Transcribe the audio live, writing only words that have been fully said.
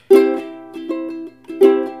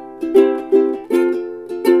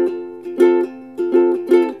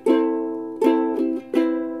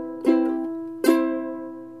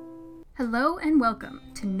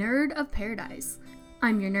Bird of Paradise.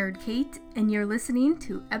 I'm your nerd Kate, and you're listening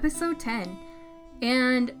to episode 10.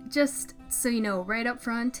 And just so you know right up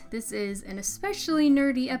front, this is an especially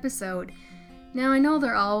nerdy episode. Now I know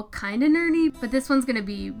they're all kind of nerdy, but this one's going to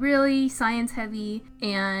be really science heavy,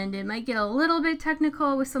 and it might get a little bit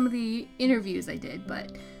technical with some of the interviews I did,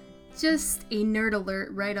 but just a nerd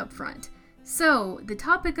alert right up front. So, the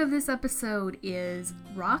topic of this episode is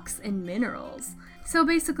rocks and minerals. So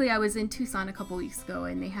basically I was in Tucson a couple weeks ago,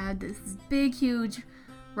 and they had this big, huge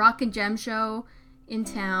rock and gem show in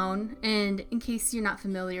town. And in case you're not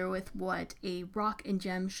familiar with what a rock and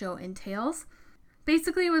gem show entails,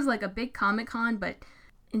 basically it was like a big Comic-Con, but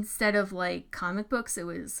instead of like comic books, it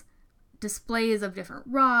was displays of different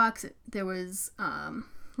rocks. There was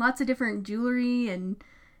lots of different jewelry and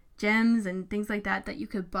gems and things like that you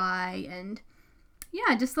could buy, and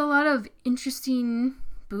yeah, just a lot of interesting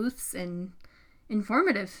booths and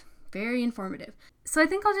very informative. So I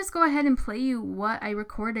think I'll just go ahead and play you what I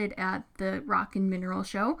recorded at the Rock and Mineral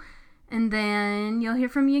Show, and then you'll hear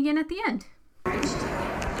from me again at the end.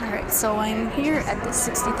 Alright, so I'm here at the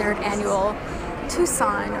 63rd annual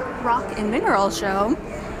Tucson Rock and Mineral Show,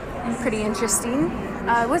 and pretty interesting.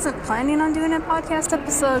 I wasn't planning on doing a podcast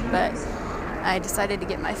episode, but I decided to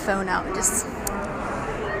get my phone out and just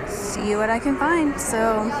see what I can find.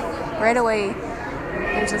 So right away,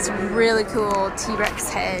 there's this really cool T-Rex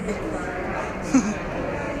head.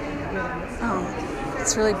 Oh,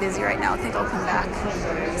 it's really busy right now. I think I'll come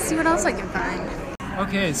back. See what else I can find.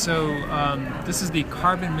 Okay, so this is the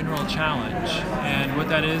Carbon Mineral Challenge, and what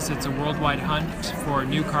that is, it's a worldwide hunt for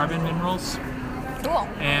new carbon minerals. Cool.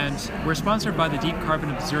 And we're sponsored by the Deep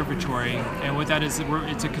Carbon Observatory, and what that is,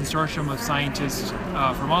 it's a consortium of scientists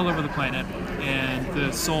from all over the planet, and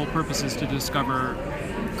the sole purpose is to discover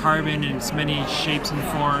carbon in its many shapes and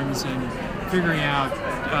forms, and figuring out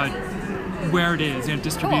where it is,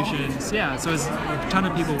 distributions. Cool. Yeah, so it's a ton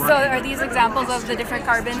of people working. So are these examples of the different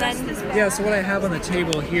carbon then? Yeah, so what I have on the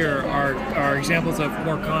table here are examples of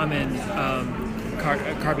more common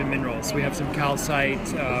carbon minerals. We have some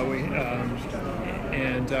calcite,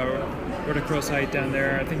 and rhodochrosite down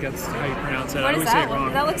there. I think that's how you pronounce it. What I always is that? say it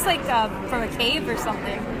wrong. That looks like from a cave or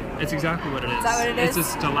something. It's exactly what it is. Is that what it is? It's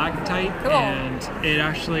a stalactite, cool. And it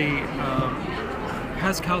actually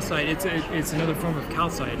has calcite. It's another form of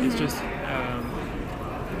calcite. Mm-hmm. It's just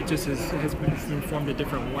has been formed a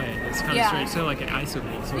different way. It's kind of strange. It's like an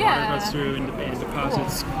icicle. So water goes through and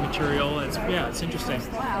deposits material. It's interesting.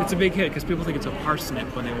 Wow. It's a big hit because people think it's a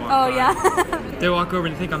parsnip when they walk by. Oh, yeah. They walk over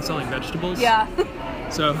and think I'm selling vegetables. Yeah.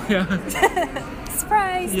 So, yeah.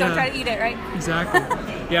 Surprise! Yeah. Don't try to eat it, right? Exactly.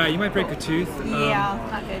 Yeah, you might break a tooth.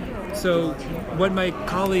 Not good. So what my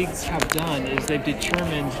colleagues have done is they've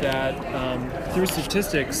determined that through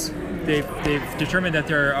statistics, they've determined that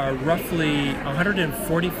there are roughly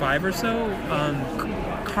 145 or so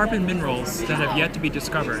carbon minerals that have yet to be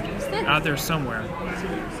discovered out there somewhere.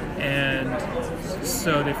 And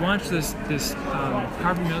so they've launched this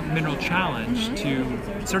carbon mineral challenge to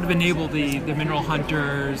sort of enable the mineral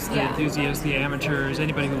hunters, the enthusiasts, the amateurs,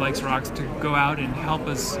 anybody who likes rocks to go out and help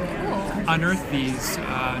us unearth these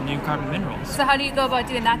new carbon minerals. So how do you go about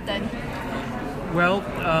doing that then? Well,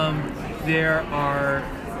 there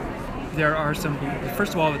are some.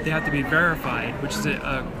 First of all, they have to be verified, which is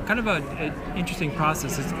a kind of an interesting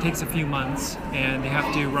process. It takes a few months, and they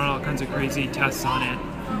have to run all kinds of crazy tests on it.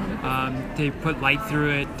 They put light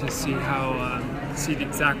through it to see see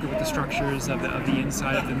exactly what the structures of the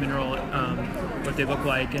inside of the mineral, what they look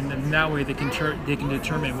like, and then that way they can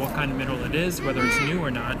determine what kind of mineral it is, whether it's new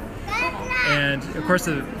or not. And of course,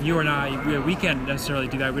 you and I, we can't necessarily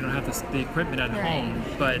do that. We don't have the equipment at home,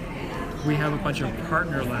 but we have a bunch of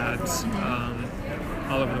partner labs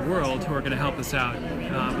all over the world who are going to help us out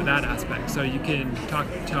with that aspect. So you can talk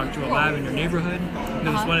to a lab in your neighborhood.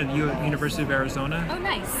 There's one at the University of Arizona. Oh,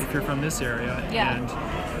 nice. If you're from this area. Yeah.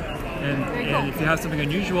 And if you have something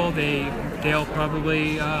unusual, they'll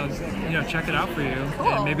probably check it out for you. Cool.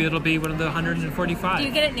 And maybe it'll be one of the 145. Do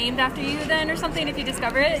you get it named after you then, or something, if you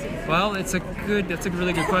discover it? Well, that's a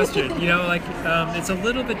really good question. It's a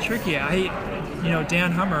little bit tricky.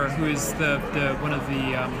 Dan Hummer, who is the one of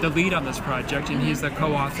the lead on this project, and he's the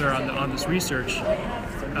co-author on this research.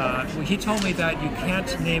 He told me that you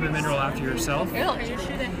can't name a mineral after yourself. Really? You're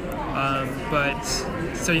shooting.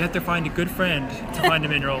 So you have to find a good friend to find a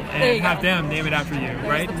mineral and have them name it after you,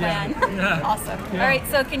 right? The plan. Yeah. Awesome. Yeah. All right,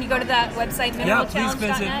 so can you go to that website,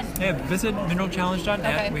 mineralchallenge.net? Visit mineralchallenge.net.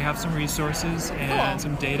 Okay. We have some resources and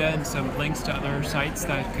some data and some links to other sites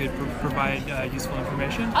that could provide useful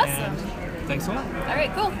information. Awesome. And thanks a lot. All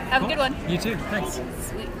right, cool. Have a good one. You too. Thanks.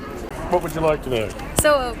 Sweet. What would you like to know?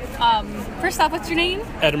 So, first off, what's your name?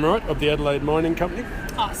 Adam Wright of the Adelaide Mining Company.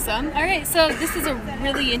 Awesome. All right, so this is a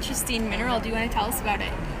really interesting mineral. Do you want to tell us about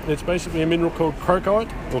it? It's basically a mineral called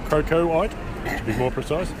crocite, or crocoite, to be more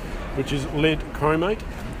precise, which is lead chromate.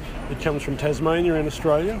 It comes from Tasmania in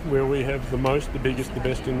Australia, where we have the most, the biggest, the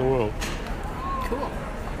best in the world. Cool.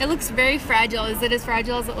 It looks very fragile. Is it as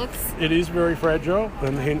fragile as it looks? It is very fragile,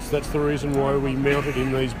 and hence that's the reason why we mount it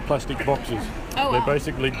in these plastic boxes. Oh, They're wow.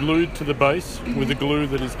 basically glued to the base with a glue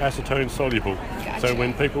that is acetone soluble. Gotcha. So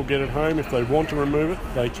when people get it home, if they want to remove it,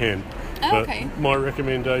 they can. Oh, But okay. my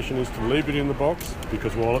recommendation is to leave it in the box,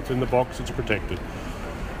 because while it's in the box, it's protected.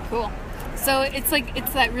 Cool. So it's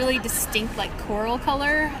that really distinct like coral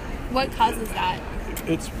color. What causes that?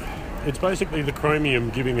 It's basically the chromium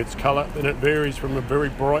giving its colour, and it varies from a very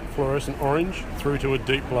bright fluorescent orange through to a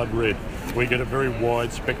deep blood red. We get a very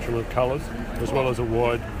wide spectrum of colours, as well as a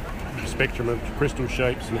wide spectrum of crystal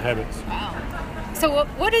shapes and habits. Wow. So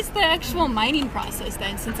what is the actual mining process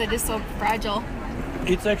then, since it is so fragile?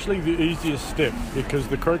 It's actually the easiest step, because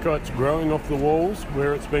the crocite's growing off the walls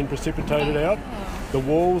where it's been precipitated out. The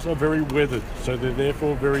walls are very weathered, so they're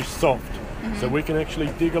therefore very soft. So we can actually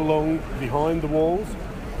dig along behind the walls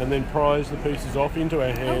and then prise the pieces off into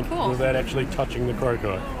our hand cool. without actually touching the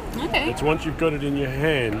crocite. Okay. It's once you've got it in your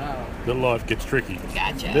hand that life gets tricky.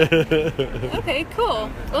 Gotcha. Okay, cool.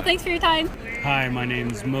 Well, thanks for your time. Hi, my name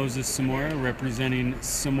is Moses Samora, representing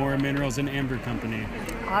Samora Minerals and Amber Company.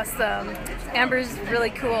 Awesome. Amber's really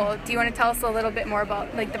cool. Do you want to tell us a little bit more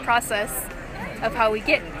about like the process of how we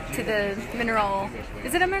get to the mineral?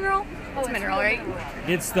 Is it a mineral? It's a mineral, right?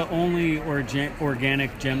 It's the only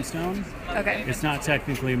organic gemstone. Okay. It's not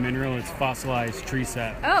technically a mineral, it's fossilized tree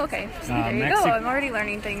sap. Oh, okay. See, there you go. Mexi- I'm already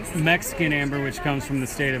learning things. Mexican amber, which comes from the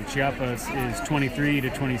state of Chiapas, is 23 to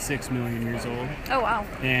 26 million years old. Oh, wow.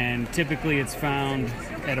 And typically it's found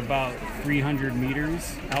at about 300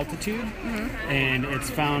 meters altitude, and it's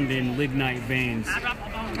found in lignite veins.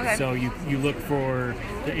 Okay. So you look for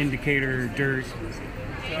the indicator dirt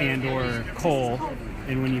and or coal,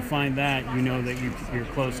 and when you find that, you know that you're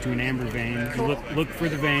close to an amber vein. You look for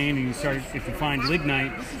the vein, and you start. If you find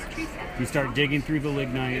lignite, you start digging through the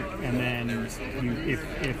lignite, and then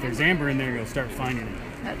if there's amber in there, you'll start finding it.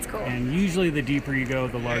 That's cool. And usually, the deeper you go,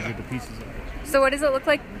 the larger the pieces are. So what does it look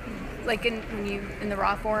like in the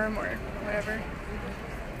raw form or whatever?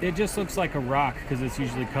 It just looks like a rock because it's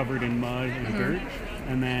usually covered in mud and dirt,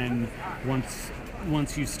 and then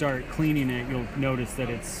once you start cleaning it, you'll notice that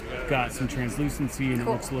it's got some translucency and it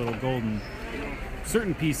looks a little golden.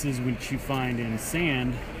 Certain pieces which you find in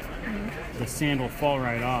sand, the sand will fall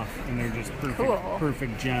right off, and they're just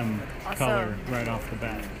perfect gem color right off the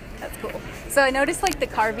bat. That's cool. So I noticed like the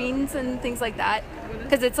carvings and things like that,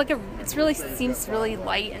 because it's really seems really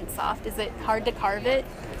light and soft. Is it hard to carve it?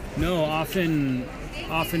 No, often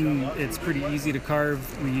it's pretty easy to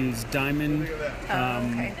carve. We use diamond.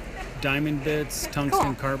 Okay. Diamond bits,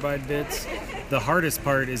 tungsten carbide bits. The hardest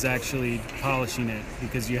part is actually polishing it,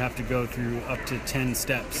 because you have to go through up to 10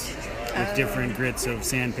 steps with different grits of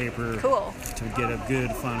sandpaper to get a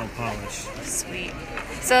good final polish. Sweet.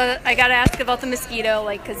 So I gotta ask about the mosquito,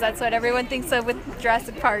 because that's what everyone thinks of with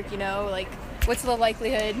Jurassic Park, what's the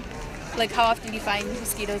likelihood, how often do you find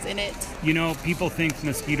mosquitoes in it? People think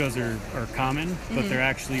mosquitoes are common, but they're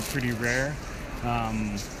actually pretty rare.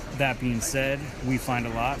 That being said, we find a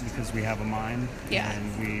lot because we have a mine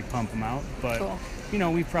and we pump them out. But,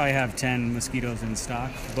 we probably have 10 mosquitoes in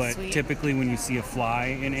stock. But typically when you see a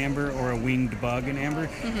fly in amber or a winged bug in amber,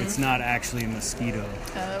 it's not actually a mosquito.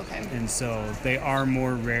 Oh, okay. And so they are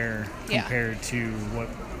more rare compared to what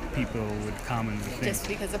people would commonly think. Just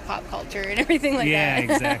because of pop culture and everything like that. Yeah,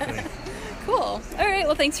 exactly. Cool. All right.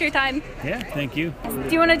 Well, thanks for your time. Yeah, thank you. Do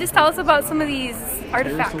you want to just tell us about some of these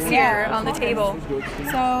artifacts here on the table?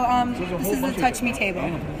 So this is the Touch Me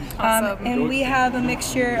table. Awesome. And we have a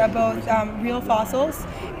mixture of both real fossils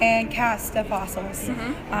and cast fossils.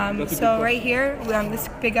 So right here, this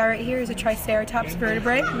big guy right here is a Triceratops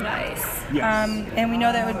vertebrae. Nice. And we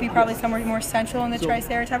know that it would be probably somewhere more central in the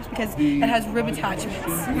Triceratops because it has rib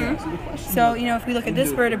attachments. So, if we look at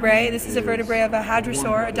this vertebrae, this is a vertebrae of a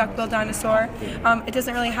hadrosaur, a duck-billed dinosaur. It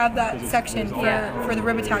doesn't really have that section for the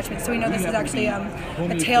rib attachment. So we know this is actually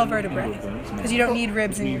a tail vertebrae because you don't need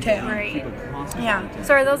ribs in your tail. Right. Yeah.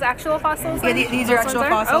 So are those actual fossils? Yeah, these are actual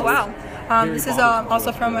fossils. Oh, wow. This is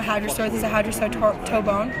also from a hadrosaur. This is a hadrosaur toe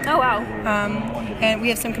bone. Oh, wow. And we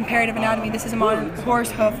have some comparative anatomy. This is a modern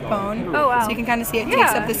horse hoof bone. Oh, wow. So you can kind of see it takes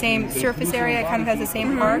Yeah. up the same surface area. It kind of has the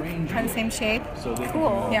same arc, kind of same shape.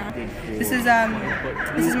 Cool. Yeah. This is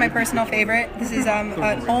my personal favorite. This is an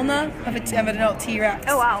ulna of an adult T-Rex.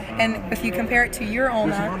 Oh, wow. And if you compare it to your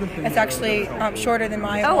ulna, it's actually shorter than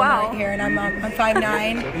my ulna wow. right here. And I'm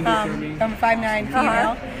 5'9". I'm a 5'9"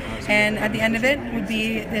 female. And at the end of it would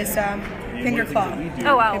be this finger claw.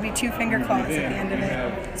 Oh, wow. It'd be 2 finger claws at the end of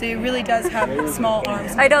it. So it really does have small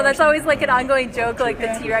arms. I know, that's always like an ongoing joke, like the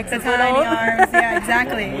T-Rex The is tiny little. arms. Yeah,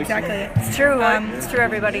 exactly. It's true. It's true,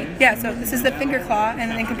 everybody. Yeah, so this is the finger claw,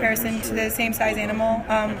 and in comparison to the same size animal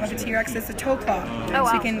of a T-Rex, it's the toe claw. wow.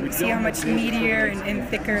 So you can see how much meatier and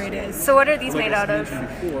thicker it is. So what are these made out of?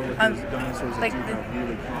 Like,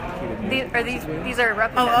 these are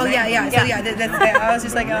replicas, Oh right? yeah. So that's I was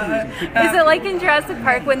just like, Is it like in Jurassic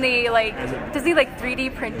Park when they does he like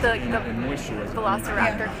 3D print the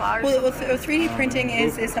Velociraptor claw? Or Well, 3D printing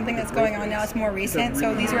is something that's going on now. It's more recent.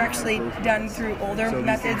 So these are actually done through older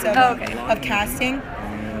methods of casting.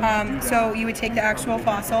 So you would take the actual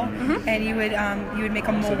fossil and you would make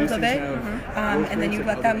a mold of it, and then you would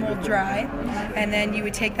let that mold dry, and then you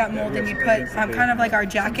would take that mold and you put kind of like our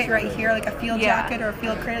jacket right here, like a field jacket or a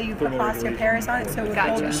field cradle. You put plaster Paris on it so it would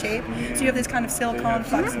hold the shape. So you have this kind of silicone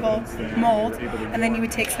flexible mold, and then you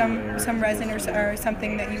would take some resin or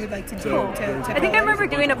something that you would like to do to I think I remember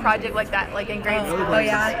doing a project like that, like in grade school. Oh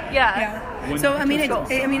yeah. Yeah. So I mean,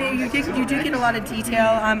 you do get a lot of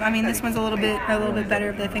detail. I mean, this one's a little bit better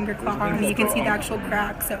of the finger claw. I mean, you can see the actual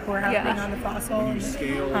cracks that were happening on the fossil and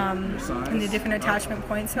the different attachment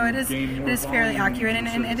points. So it is fairly accurate,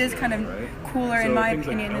 and it is kind of cooler in my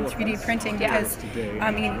opinion than 3D printing because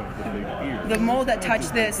I mean, the mold that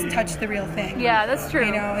touched the real thing. Yeah, that's true.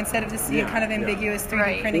 You know, instead of this kind of ambiguous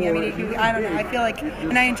 3D printing. I mean, I don't know. I feel like,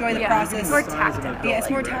 and I enjoy the process. It's more tactile. Yeah, it's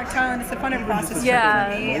more tactile, and it's a funner process for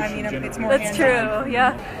me. I mean, it's more. That's true.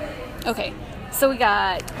 Yeah. Okay. So we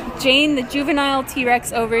got Jane, the juvenile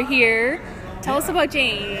T-Rex over here. Tell us about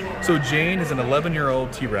Jane. So Jane is an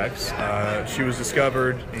 11-year-old T-Rex. She was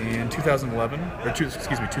discovered in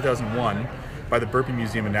 2001 by the Burpee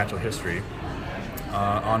Museum of Natural History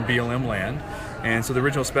on BLM land. And so the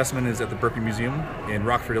original specimen is at the Burpee Museum in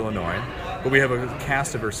Rockford, Illinois. But we have a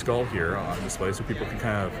cast of her skull here on display so people can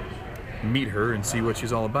kind of meet her and see what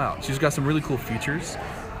she's all about. She's got some really cool features.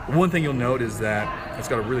 One thing you'll note is that it's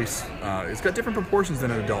got it's got different proportions than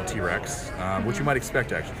an adult T-Rex, which you might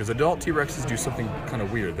expect actually, because adult T-Rexes do something kind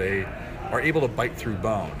of weird. They are able to bite through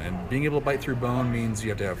bone, and being able to bite through bone means you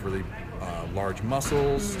have to have really large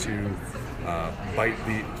muscles to bite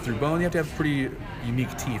through bone. You have to have pretty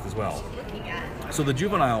unique teeth as well. So the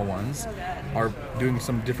juvenile ones are doing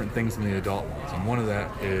some different things than the adult ones, and one of that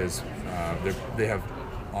is they have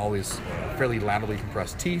all these fairly laterally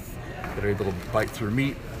compressed teeth that are able to bite through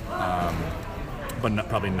meat, but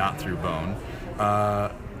probably not through bone.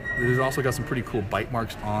 There's also got some pretty cool bite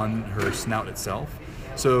marks on her snout itself.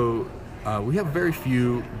 So we have very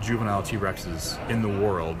few juvenile T-Rexes in the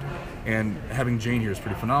world, and having Jane here is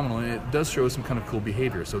pretty phenomenal, and it does show some kind of cool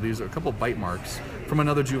behavior. So these are a couple bite marks from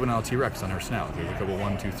another juvenile T-Rex on her snout. There's a couple,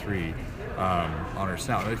 1, 2, 3 on her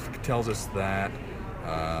snout. And it tells us that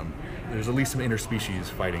there's at least some interspecies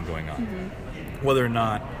fighting going on. Whether or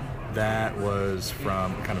not that was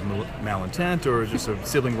from kind of malintent or just a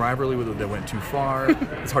sibling rivalry that went too far,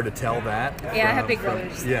 it's hard to tell that. Yeah, I have big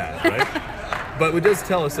brothers. Yeah, right? But it does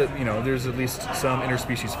tell us that, you know, there's at least some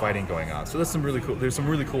interspecies fighting going on. So that's some really cool. There's some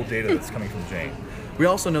really cool data that's coming from Jane. We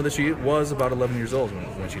also know that she was about 11 years old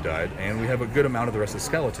when she died, and we have a good amount of the rest of the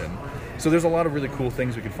skeleton. So there's a lot of really cool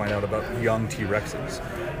things we can find out about young T-Rexes.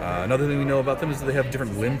 Another thing we know about them is that they have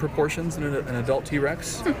different limb proportions than an adult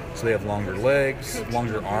T-Rex. So they have longer legs,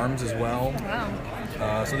 longer arms as well.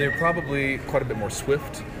 Wow. So they're probably quite a bit more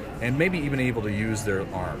swift, and maybe even able to use their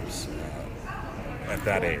arms at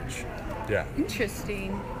that age. Yeah.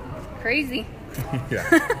 Interesting. Crazy. Yeah.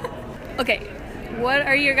 Okay. What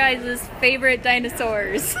are your guys' favorite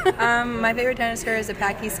dinosaurs? My favorite dinosaur is a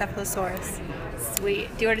Pachycephalosaurus. Sweet.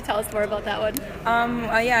 Do you want to tell us more about that one?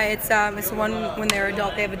 Yeah, it's the one when they're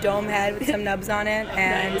adult. They have a dome head with some nubs on it,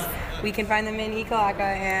 and we can find them in Ekalaka,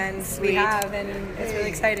 and we have, and it's really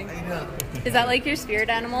exciting. Is that like your spirit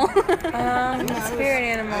animal? Spirit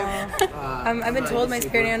animal. I've been told my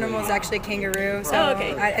spirit animal is actually a kangaroo. So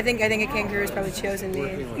okay. I think a kangaroo has probably chosen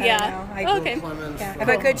me. Yeah. Okay. Yeah. If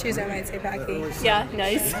I could choose, I might say Packy. Yeah.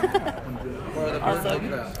 Nice.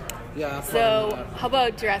 Awesome. So, how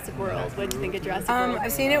about Jurassic World? What did you think of Jurassic World?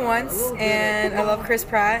 I've seen it once, and I love Chris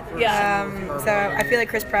Pratt. Yeah. So I feel like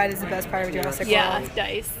Chris Pratt is the best part of Jurassic World.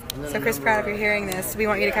 Nice. So Chris Pratt, if you're hearing this, we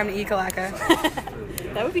want you to come to Ekalaka.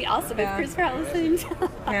 That would be awesome if Chris Pratt listened.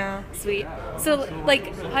 Yeah. Sweet. So,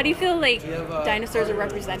 like, how do you feel like dinosaurs are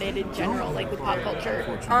represented in general, like with pop culture?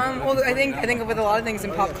 Well, I think with a lot of things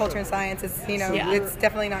in pop culture and science, it's it's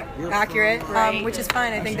definitely not accurate, Right. which is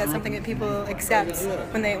fine. I think that's something that people accept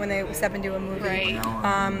when they step into a movie.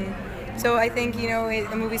 Right. So I think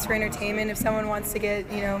a movie's for entertainment. If someone wants to get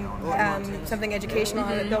something educational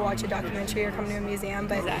out of it, they'll watch a documentary or come to a museum.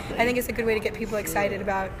 But Exactly. I think it's a good way to get people excited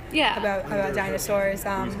about dinosaurs,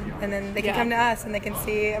 and then they can come to us and they can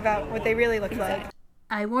see about what they really look like.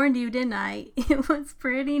 I warned you, didn't I? It was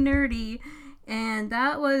pretty nerdy. And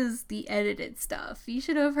that was the edited stuff. You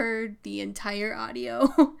should have heard the entire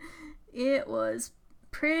audio. It was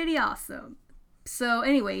pretty awesome. So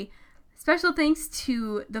anyway, special thanks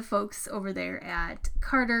to the folks over there at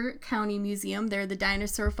Carter County Museum. They're the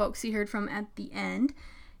dinosaur folks you heard from at the end.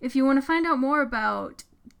 If you want to find out more about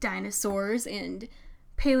dinosaurs and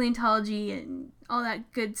paleontology and all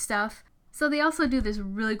that good stuff, so they also do this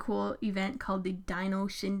really cool event called the Dino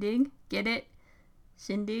Shindig. Get it?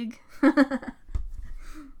 Shindig?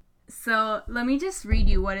 So let me just read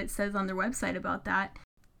you what it says on their website about that.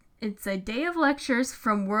 It's a day of lectures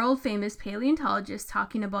from world-famous paleontologists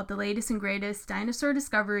talking about the latest and greatest dinosaur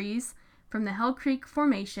discoveries from the Hell Creek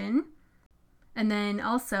Formation. And then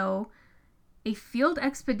also a field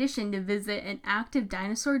expedition to visit an active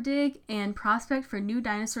dinosaur dig and prospect for new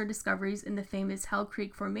dinosaur discoveries in the famous Hell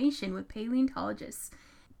Creek Formation with paleontologists.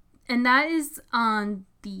 And that is on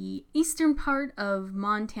the eastern part of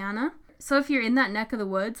Montana. So if you're in that neck of the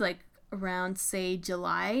woods, like around, say,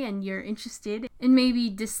 July, and you're interested in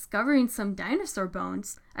maybe discovering some dinosaur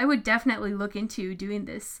bones, I would definitely look into doing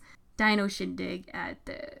this Dino Shindig at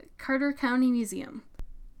the Carter County Museum.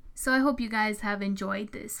 So I hope you guys have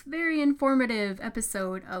enjoyed this very informative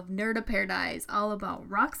episode of Nerd of Paradise, all about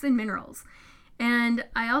rocks and minerals. And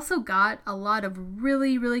I also got a lot of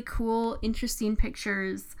really, really cool, interesting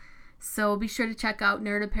pictures. So be sure to check out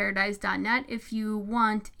nerdofparadise.net if you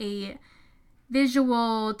want a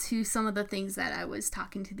visual to some of the things that I was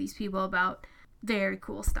talking to these people about. Very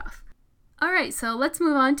cool stuff. All right, so let's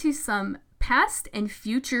move on to some past and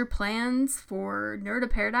future plans for Nerd of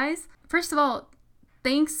Paradise. First of all,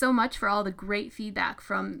 thanks so much for all the great feedback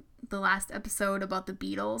from the last episode about the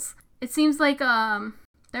Beatles. It seems like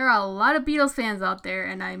there are a lot of Beatles fans out there,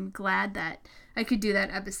 and I'm glad that I could do that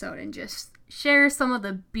episode and just share some of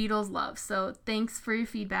the Beatles love. So thanks for your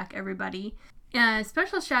feedback, everybody. And a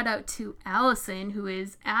special shout out to Allison, who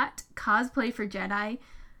is at Cosplay for Jedi.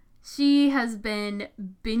 She has been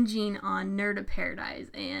binging on Nerd of Paradise,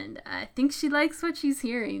 and I think she likes what she's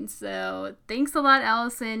hearing. So thanks a lot,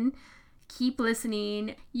 Allison. Keep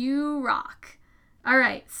listening. You rock. All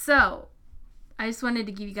right, so I just wanted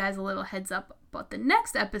to give you guys a little heads up about the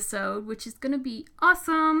next episode, which is going to be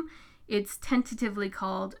awesome. It's tentatively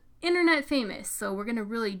called Internet Famous. So we're going to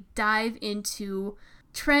really dive into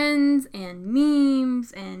trends and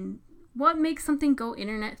memes and what makes something go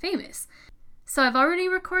internet famous. So I've already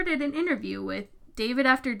recorded an interview with David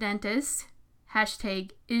After Dentist,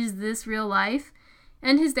 hashtag Is This Real Life,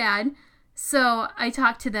 and his dad. So I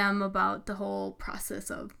talked to them about the whole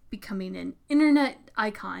process of becoming an internet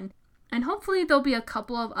icon. And hopefully there'll be a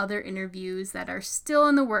couple of other interviews that are still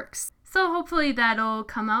in the works. So hopefully that'll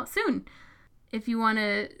come out soon. If you want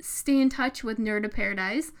to stay in touch with Nerd of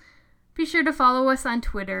Paradise, be sure to follow us on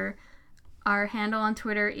Twitter. Our handle on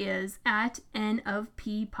Twitter is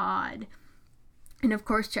 @NofPpod. And of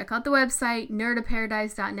course, check out the website,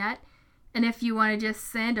 nerdofparadise.net. And if you want to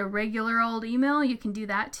just send a regular old email, you can do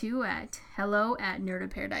that too at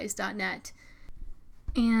hello@nerdofparadise.net.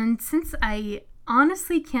 And since I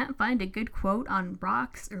honestly can't find a good quote on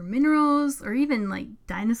rocks or minerals or even like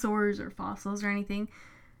dinosaurs or fossils or anything,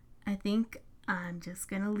 I think I'm just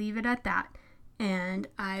going to leave it at that. And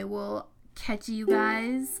I will catch you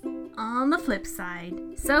guys on the flip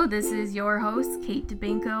side. So this is your host, Kate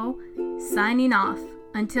DeBinko, signing off.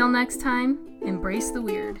 Until next time, embrace the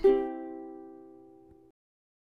weird.